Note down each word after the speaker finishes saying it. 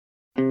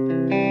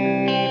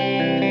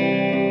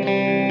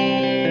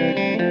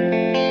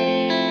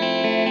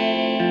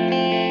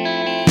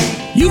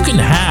You can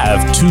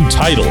have two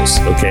titles,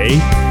 okay?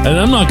 And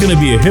I'm not going to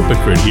be a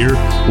hypocrite here.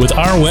 With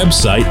our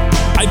website,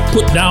 I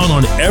put down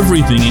on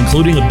everything,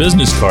 including a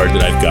business card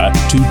that I've got,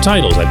 two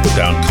titles. I put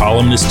down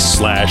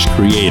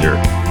columnist/creator,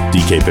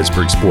 DK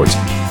Pittsburgh Sports.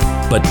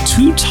 But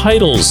two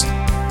titles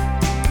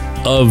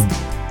of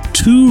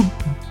two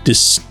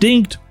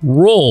distinct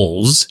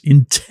roles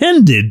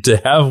intended to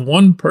have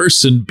one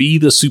person be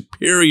the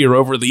superior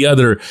over the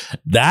other.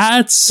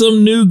 That's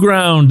some new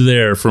ground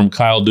there from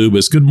Kyle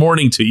Dubas. Good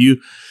morning to you.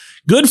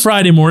 Good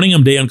Friday morning.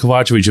 I'm Dejan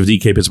Kovacevic of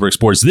DK Pittsburgh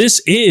Sports.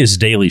 This is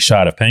Daily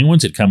Shot of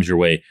Penguins. It comes your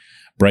way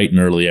bright and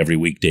early every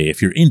weekday.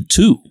 If you're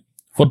into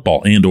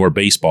football and or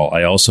baseball,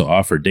 I also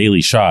offer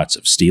daily shots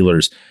of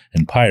Steelers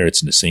and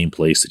Pirates in the same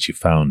place that you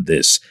found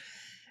this.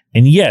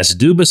 And yes,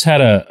 Dubas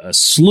had a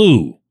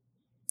slew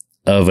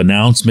of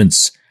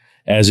announcements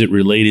as it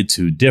related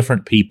to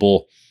different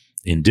people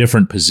in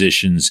different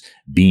positions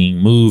being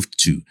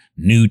moved to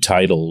new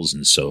titles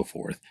and so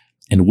forth.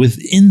 And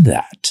within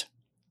that,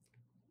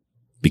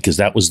 because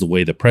that was the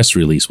way the press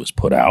release was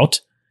put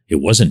out, it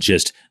wasn't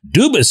just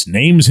Dubas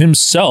names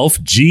himself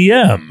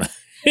GM,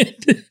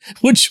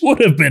 which would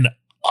have been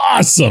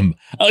awesome.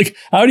 Like,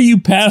 how do you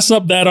pass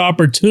up that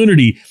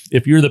opportunity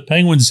if you're the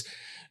Penguins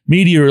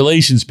media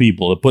relations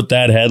people to put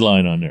that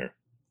headline on there?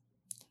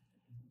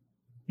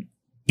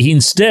 He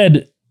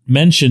instead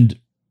mentioned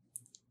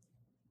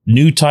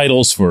new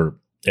titles for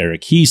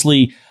Eric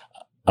Heasley,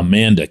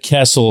 Amanda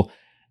Kessel,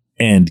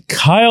 and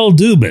Kyle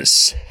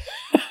Dubas.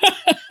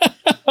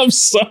 I'm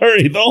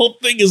sorry. The whole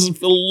thing is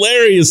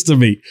hilarious to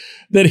me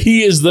that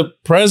he is the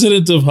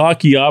president of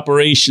hockey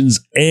operations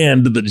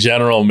and the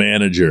general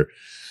manager.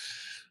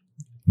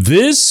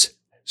 This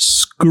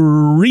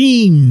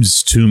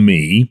screams to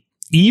me,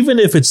 even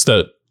if it's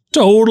the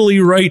totally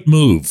right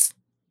move,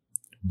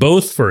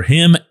 both for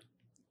him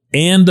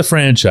and the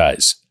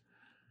franchise,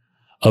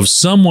 of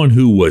someone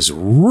who was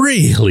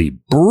really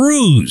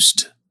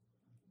bruised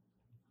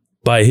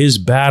by his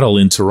battle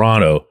in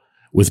Toronto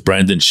with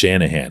Brendan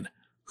Shanahan,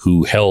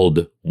 who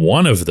held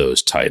one of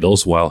those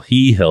titles while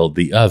he held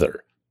the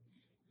other.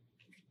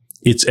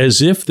 It's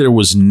as if there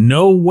was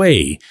no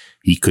way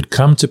he could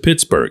come to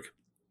Pittsburgh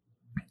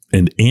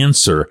and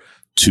answer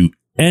to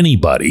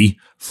anybody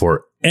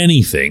for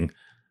anything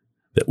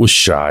that was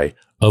shy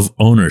of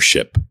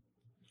ownership.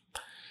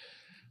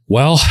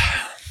 Well,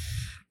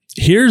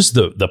 here's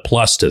the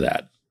plus to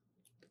that.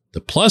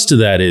 The plus to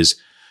that is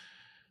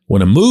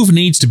when a move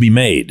needs to be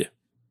made,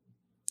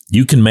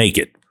 you can make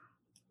it.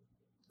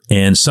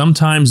 And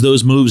sometimes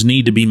those moves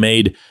need to be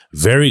made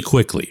very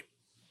quickly.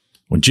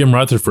 When Jim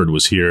Rutherford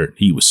was here,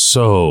 he was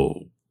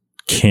so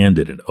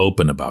candid and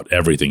open about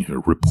everything, a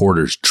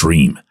reporter's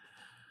dream.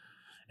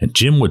 And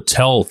Jim would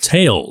tell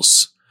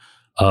tales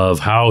of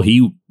how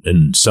he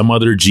and some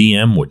other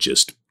GM would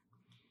just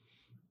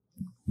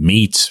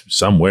meet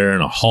somewhere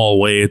in a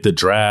hallway at the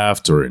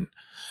draft or in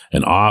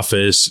an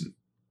office,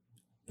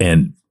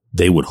 and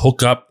they would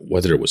hook up,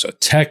 whether it was a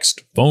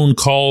text, phone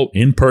call,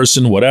 in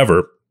person,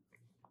 whatever,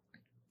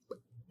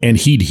 and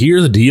he'd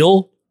hear the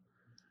deal,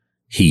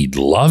 he'd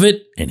love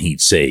it, and he'd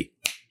say,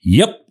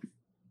 yep.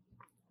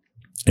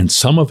 And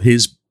some of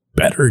his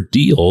better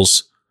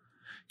deals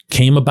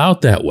came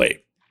about that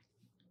way.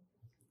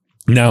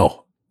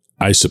 Now,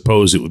 I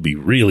suppose it would be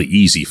really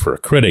easy for a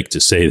critic to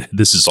say that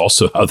this is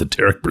also how the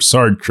Derek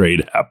Brassard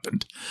trade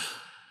happened.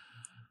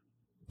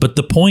 But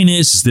the point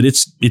is that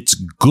it's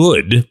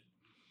good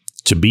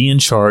to be in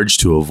charge,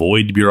 to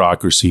avoid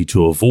bureaucracy,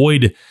 to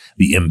avoid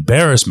the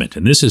embarrassment.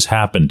 And this has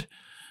happened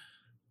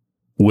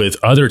with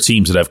other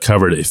teams that I've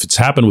covered. If it's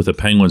happened with the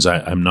Penguins,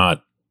 I'm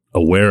not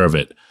aware of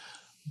it,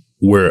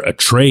 where a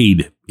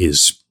trade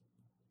is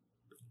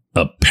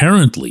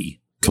apparently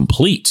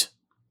complete.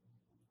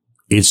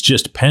 It's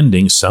just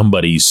pending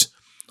somebody's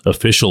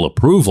official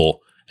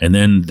approval, and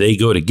then they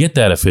go to get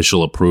that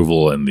official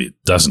approval and it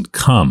doesn't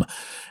come.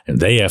 And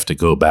they have to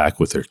go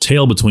back with their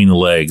tail between the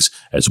legs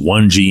as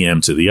one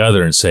GM to the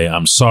other and say,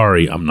 I'm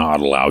sorry, I'm not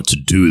allowed to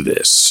do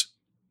this.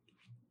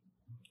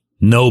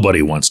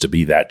 Nobody wants to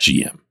be that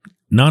GM.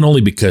 Not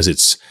only because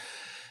it's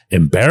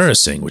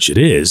embarrassing, which it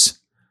is,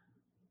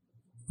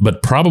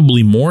 but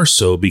probably more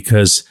so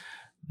because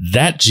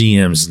that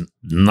GM's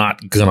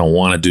not going to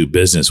want to do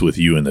business with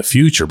you in the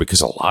future, because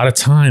a lot of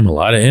time, a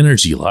lot of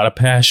energy, a lot of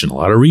passion, a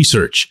lot of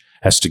research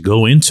has to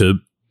go into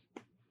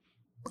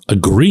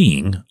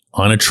agreeing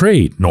on a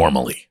trade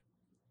normally.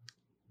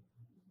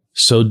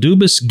 So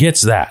Dubas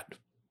gets that.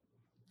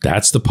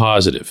 That's the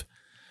positive.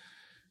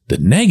 The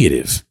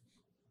negative,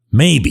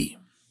 maybe,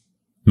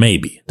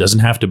 doesn't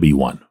have to be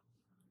one.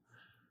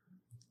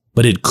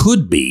 But it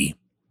could be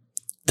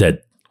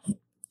that,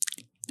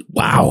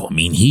 wow, I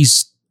mean,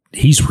 he's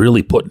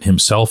really putting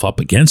himself up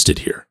against it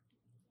here.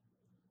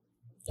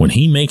 When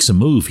he makes a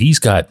move, he's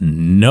got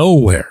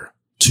nowhere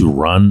to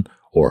run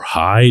or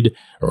hide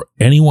or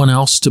anyone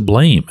else to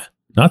blame.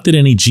 Not that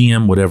any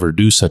GM would ever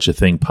do such a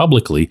thing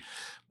publicly,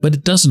 but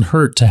it doesn't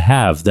hurt to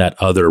have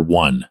that other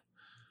one,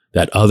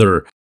 that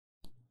other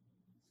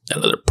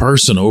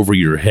person over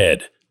your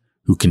head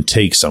who can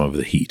take some of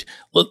the heat.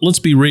 Let's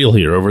be real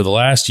here. Over the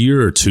last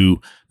year or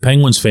two,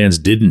 Penguins fans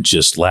didn't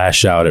just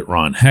lash out at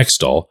Ron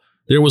Hextall.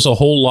 There was a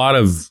whole lot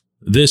of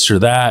this or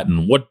that,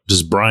 and what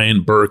does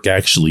Brian Burke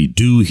actually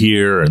do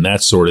here, and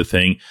that sort of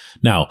thing.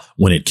 Now,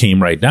 when it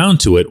came right down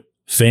to it,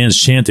 fans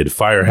chanted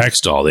fire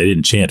Hextall. They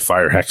didn't chant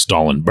fire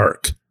Hextall and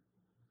Burke.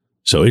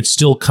 So it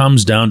still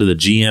comes down to the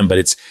GM, but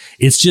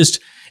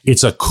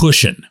it's a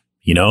cushion.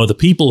 You know, the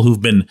people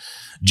who've been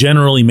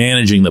generally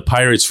managing the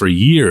Pirates for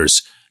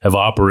years have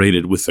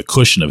operated with the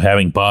cushion of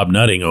having Bob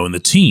Nutting own the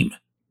team.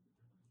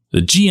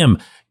 The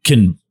GM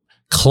can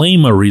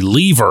claim a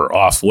reliever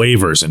off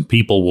waivers and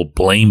people will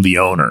blame the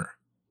owner.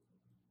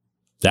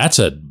 That's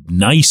a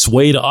nice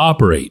way to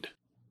operate.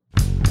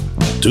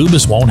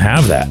 Dubas won't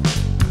have that.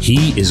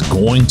 He is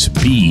going to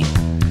be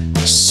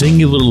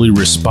singularly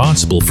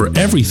responsible for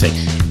everything.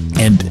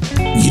 And,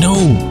 you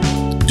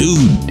know,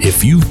 dude,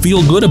 if you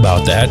feel good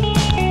about that,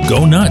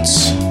 go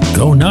nuts.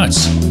 Go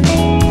nuts.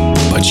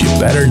 But you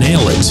better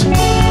nail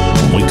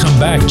it. When we come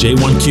back,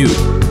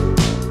 J1Q.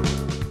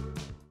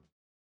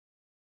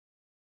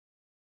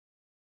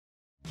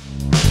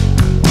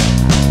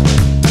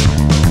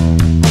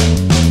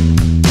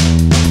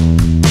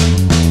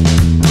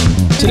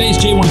 Today's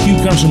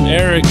J1Q comes from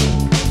Eric,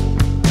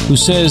 who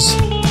says,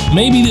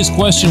 maybe this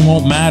question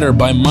won't matter.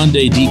 By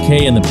Monday,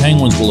 DK and the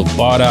Penguins will have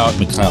bought out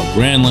Mikael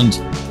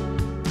Granlund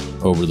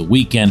over the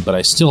weekend, but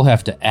I still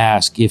have to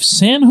ask, if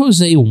San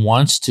Jose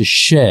wants to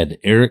shed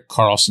Erik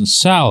Karlsson's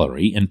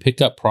salary and pick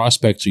up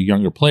prospects or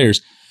younger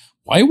players,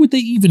 why would they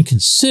even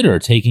consider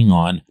taking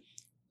on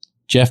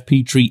Jeff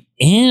Petrie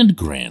and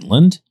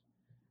Granlund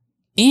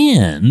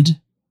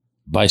and,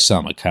 by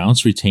some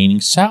accounts,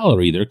 retaining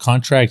salary? Their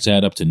contracts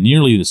add up to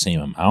nearly the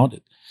same amount,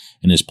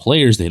 and as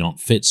players, they don't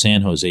fit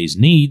San Jose's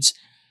needs.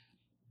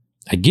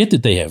 I get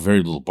that they have very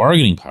little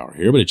bargaining power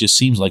here, but it just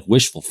seems like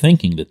wishful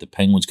thinking that the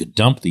Penguins could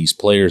dump these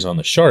players on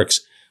the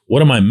Sharks.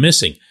 What am I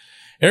missing?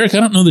 Eric, I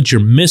don't know that you're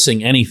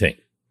missing anything.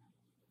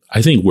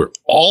 I think we're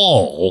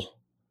all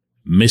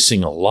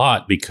missing a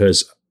lot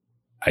because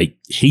I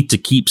hate to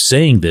keep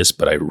saying this,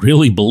 but I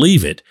really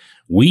believe it.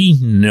 We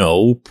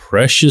know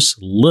precious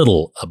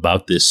little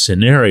about this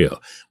scenario.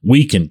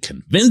 We can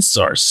convince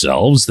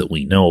ourselves that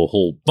we know a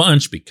whole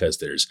bunch because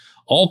there's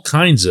all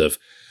kinds of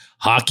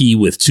hockey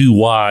with 2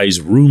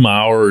 Y's, room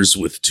hours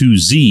with 2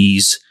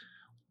 Z's,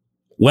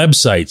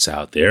 websites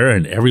out there,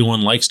 and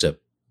everyone likes to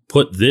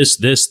put this,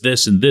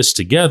 and this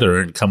together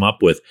and come up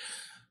with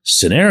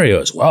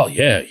scenarios. Well,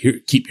 yeah,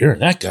 keep hearing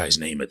that guy's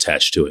name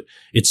attached to it.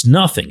 It's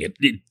nothing.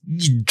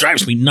 It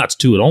drives me nuts,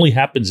 too. It only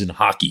happens in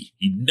hockey.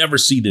 You never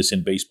see this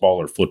in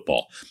baseball or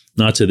football,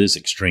 not to this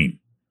extreme.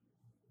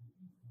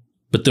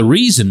 But the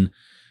reason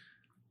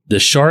the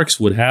Sharks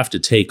would have to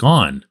take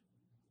on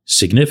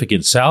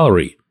significant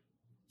salary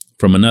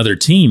from another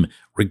team,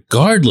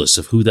 regardless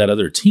of who that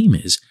other team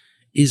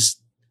is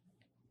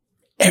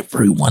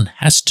everyone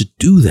has to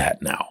do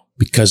that now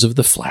because of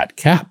the flat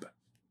cap.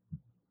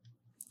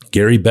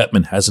 Gary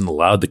Bettman hasn't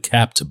allowed the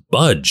cap to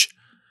budge,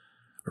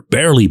 or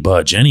barely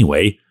budge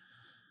anyway,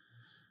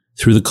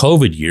 through the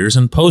COVID years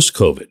and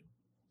post-COVID.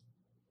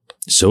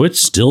 So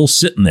it's still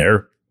sitting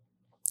there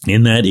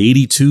in that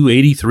 $82,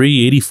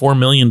 $83, $84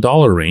 million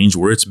range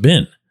where it's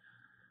been.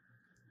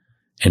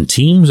 And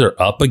teams are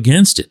up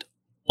against it.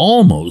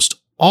 Almost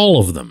all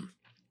of them.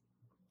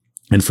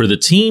 And for the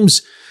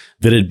teams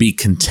that'd be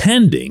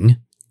contending,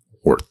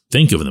 or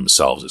think of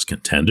themselves as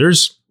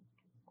contenders,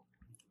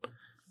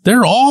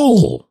 they're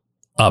all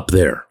up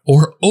there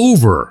or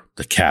over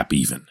the cap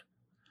even.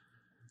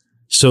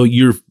 So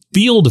your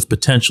field of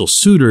potential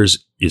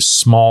suitors is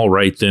small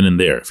right then and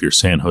there if you're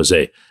San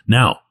Jose.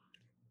 Now,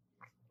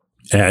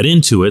 add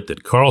into it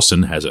that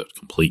Karlsson has a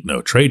complete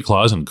no-trade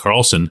clause, and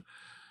Karlsson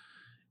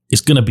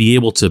is going to be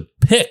able to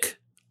pick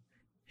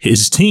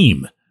his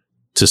team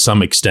to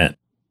some extent.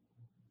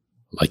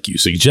 Like you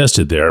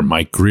suggested there,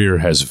 Mike Grier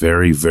has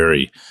very,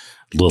 very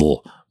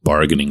little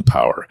bargaining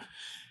power.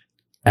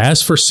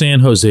 As for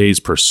San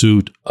Jose's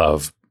pursuit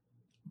of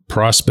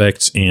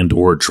prospects and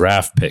or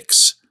draft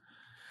picks,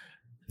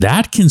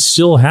 that can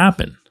still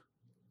happen.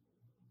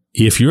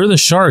 If you're the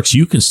Sharks,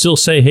 you can still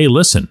say, hey,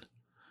 listen,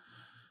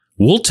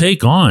 we'll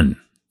take on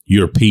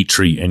your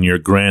Petrie and your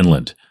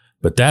Granlund,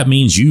 but that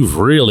means you've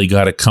really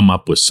got to come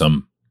up with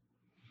some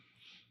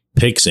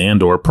picks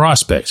and or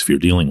prospects. If you're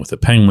dealing with the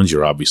Penguins,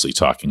 you're obviously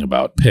talking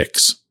about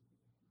picks.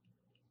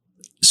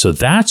 So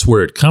that's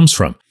where it comes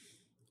from.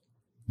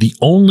 The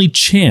only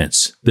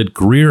chance that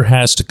Grier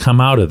has to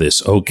come out of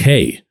this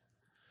okay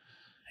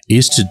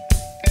is to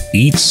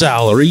eat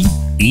salary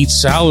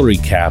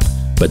cap,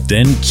 but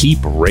then keep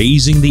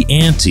raising the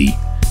ante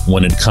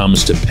when it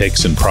comes to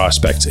picks and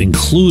prospects,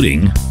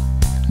 including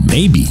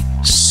maybe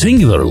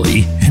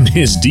singularly in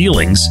his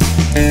dealings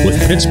with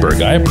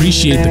Pittsburgh. I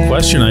appreciate the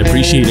question. I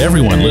appreciate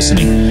everyone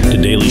listening to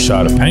Daily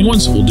Shot of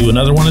Penguins. We'll do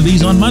another one of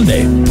these on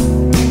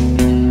Monday.